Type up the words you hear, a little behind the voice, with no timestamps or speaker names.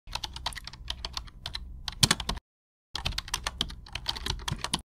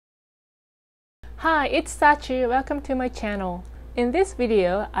Hi, it's Sachi. Welcome to my channel. In this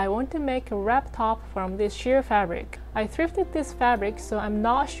video, I want to make a wrap top from this sheer fabric. I thrifted this fabric, so I'm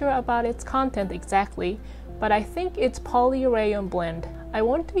not sure about its content exactly, but I think it's poly rayon blend. I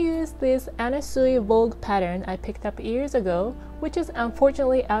want to use this Anna Sui Vogue pattern I picked up years ago, which is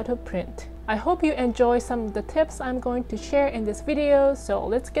unfortunately out of print. I hope you enjoy some of the tips I'm going to share in this video, so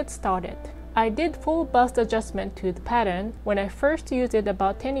let's get started. I did full bust adjustment to the pattern when I first used it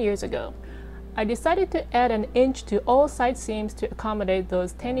about 10 years ago. I decided to add an inch to all side seams to accommodate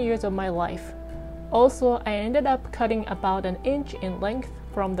those 10 years of my life. Also, I ended up cutting about an inch in length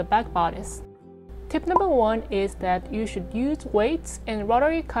from the back bodice. Tip number 1 is that you should use weights and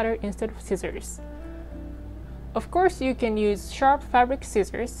rotary cutter instead of scissors. Of course, you can use sharp fabric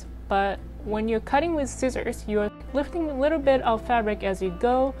scissors, but when you're cutting with scissors, you're lifting a little bit of fabric as you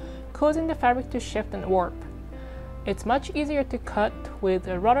go, causing the fabric to shift and warp. It's much easier to cut with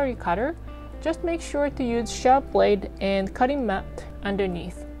a rotary cutter. Just make sure to use sharp blade and cutting mat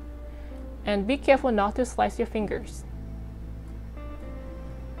underneath. And be careful not to slice your fingers.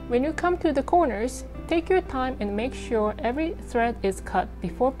 When you come to the corners, take your time and make sure every thread is cut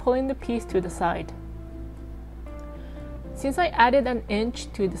before pulling the piece to the side. Since I added an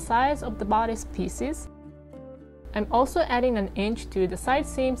inch to the size of the bodice pieces, I'm also adding an inch to the side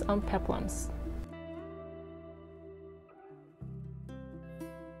seams on peplums.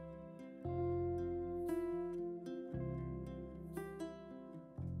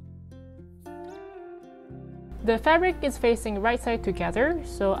 The fabric is facing right side together,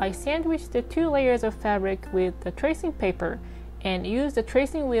 so I sandwiched the two layers of fabric with the tracing paper and used the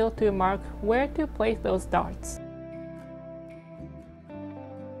tracing wheel to mark where to place those darts.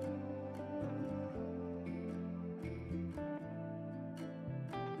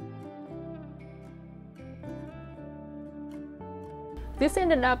 This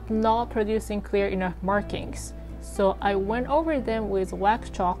ended up not producing clear enough markings, so I went over them with wax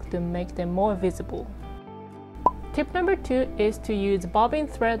chalk to make them more visible. Tip number 2 is to use bobbin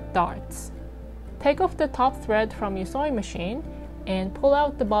thread darts. Take off the top thread from your sewing machine and pull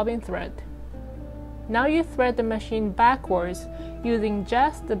out the bobbin thread. Now you thread the machine backwards using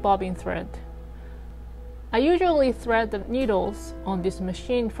just the bobbin thread. I usually thread the needles on this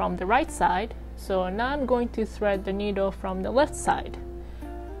machine from the right side, so now I'm going to thread the needle from the left side.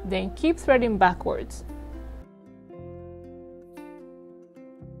 Then keep threading backwards.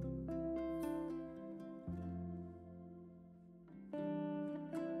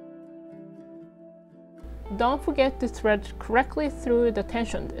 Don't forget to thread correctly through the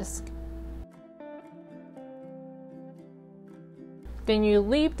tension disc. Then you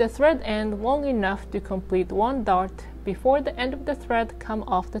leave the thread end long enough to complete one dart before the end of the thread comes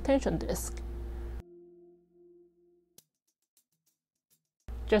off the tension disc.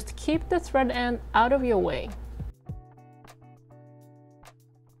 Just keep the thread end out of your way.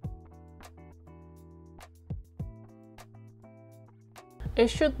 It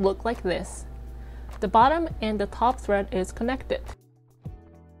should look like this. The bottom and the top thread is connected.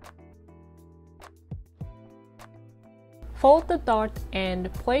 Fold the dart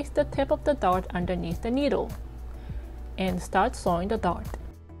and place the tip of the dart underneath the needle and start sewing the dart.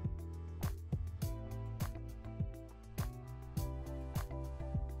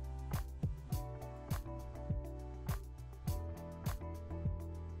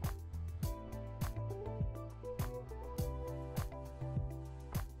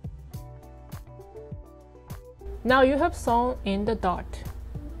 Now you have sewn in the dart.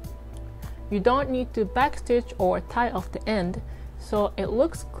 You don't need to backstitch or tie off the end, so it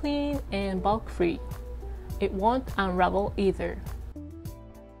looks clean and bulk free. It won't unravel either.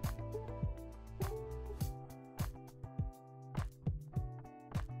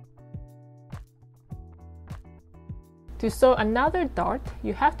 To sew another dart,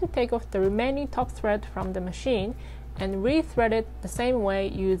 you have to take off the remaining top thread from the machine and re-thread it the same way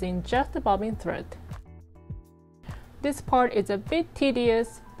using just the bobbin thread. This part is a bit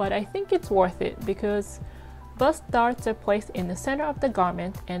tedious, but I think it's worth it because bust darts are placed in the center of the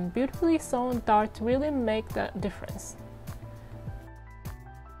garment and beautifully sewn darts really make the difference.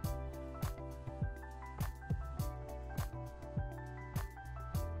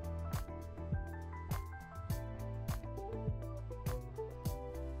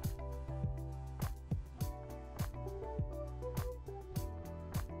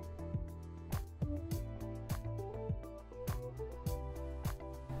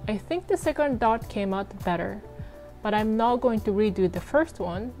 I think the second dart came out better, but I'm not going to redo the first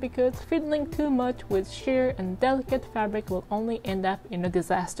one because fiddling too much with sheer and delicate fabric will only end up in a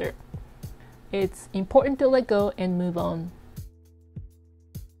disaster. It's important to let go and move on.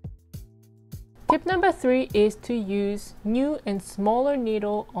 Tip number 3 is to use new and smaller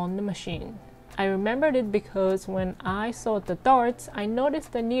needle on the machine. I remembered it because when I saw the darts, I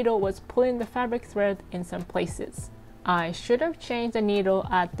noticed the needle was pulling the fabric thread in some places. I should have changed the needle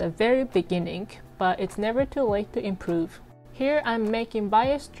at the very beginning, but it's never too late to improve. Here I'm making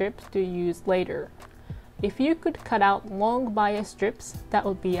bias strips to use later. If you could cut out long bias strips, that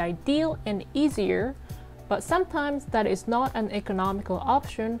would be ideal and easier, but sometimes that is not an economical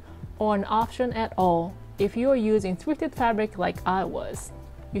option or an option at all if you are using thrifted fabric like I was.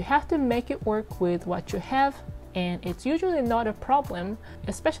 You have to make it work with what you have, and it's usually not a problem,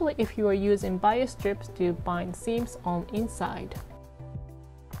 especially if you are using bias strips to bind seams on inside.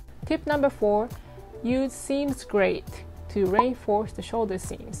 Tip number 4, use seams grate to reinforce the shoulder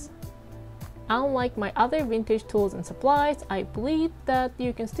seams. Unlike my other vintage tools and supplies, I believe that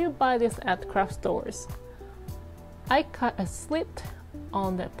you can still buy this at craft stores. I cut a slit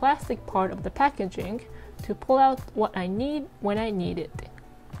on the plastic part of the packaging to pull out what I need when I need it.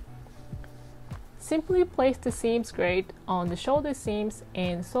 Simply place the seams grate on the shoulder seams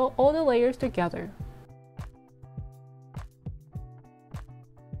and sew all the layers together.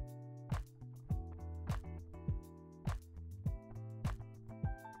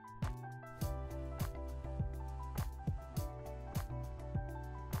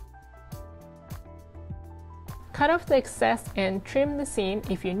 Cut off the excess and trim the seam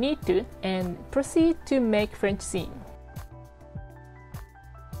if you need to, and proceed to make French seam.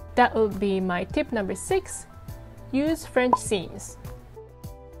 That will be my tip number 6, use French seams.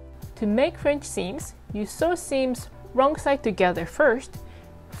 To make French seams, you sew seams wrong side together first,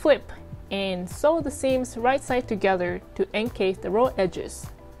 flip, and sew the seams right side together to encase the raw edges.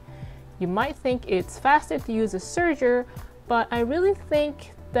 You might think it's faster to use a serger, but I really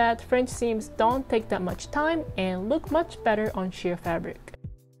think that French seams don't take that much time and look much better on sheer fabric.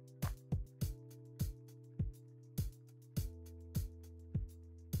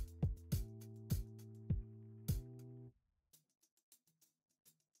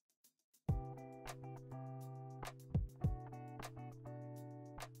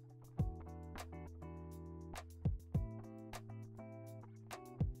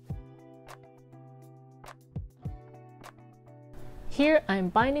 Here I'm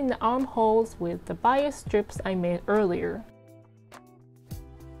binding the armholes with the bias strips I made earlier.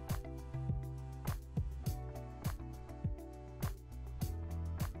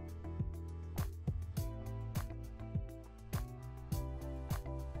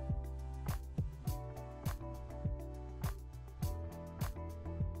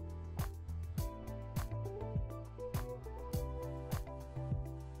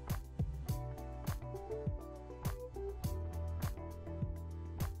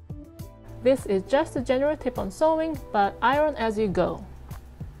 This is just a general tip on sewing, but iron as you go.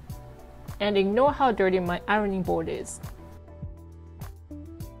 And ignore how dirty my ironing board is.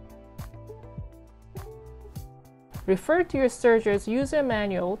 Refer to your serger's user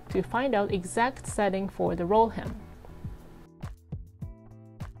manual to find out exact setting for the roll hem.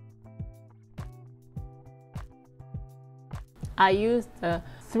 I used a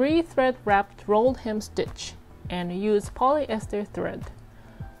 3-thread wrapped roll hem stitch and used polyester thread.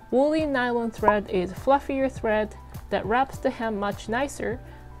 Woolly nylon thread is fluffier thread that wraps the hem much nicer,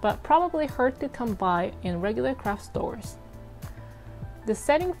 but probably hard to come by in regular craft stores. The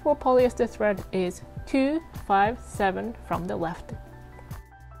setting for polyester thread is 2, 5, 7 from the left.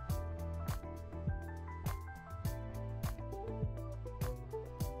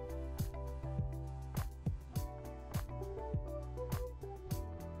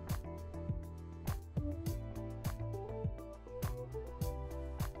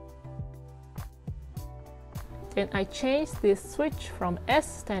 Then I changed this switch from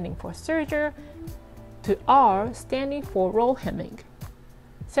S standing for serger to R standing for roll hemming.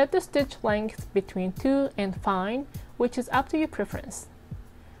 Set the stitch length between 2 and fine, which is up to your preference.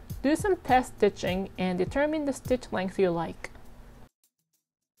 Do some test stitching and determine the stitch length you like.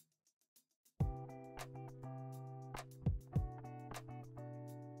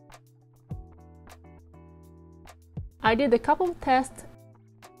 I did a couple of tests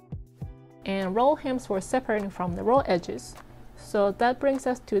and roll hems were separating from the roll edges. So that brings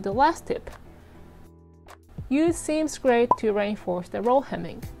us to the last tip. Use seams grate to reinforce the roll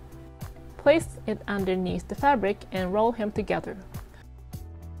hemming. Place it underneath the fabric and roll hem together.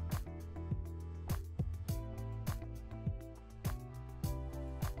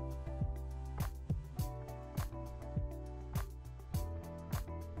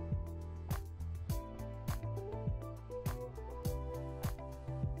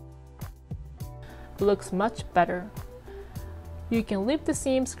 Looks much better. You can leave the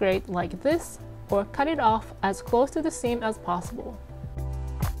seams grate like this or cut it off as close to the seam as possible.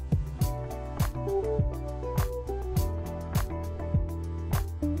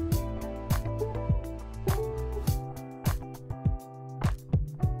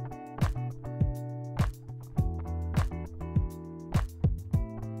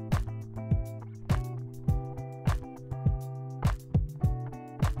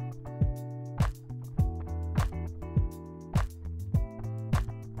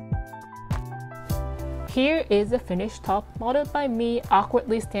 Here is the finished top modeled by me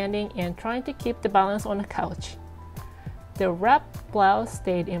awkwardly standing and trying to keep the balance on the couch. The wrap blouse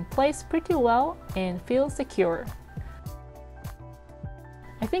stayed in place pretty well and feels secure.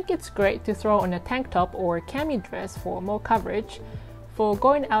 I think it's great to throw on a tank top or cami dress for more coverage for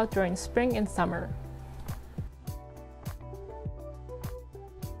going out during spring and summer.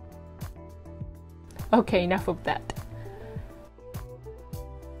 Okay, enough of that.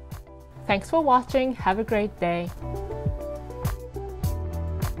 Thanks for watching. Have a great day.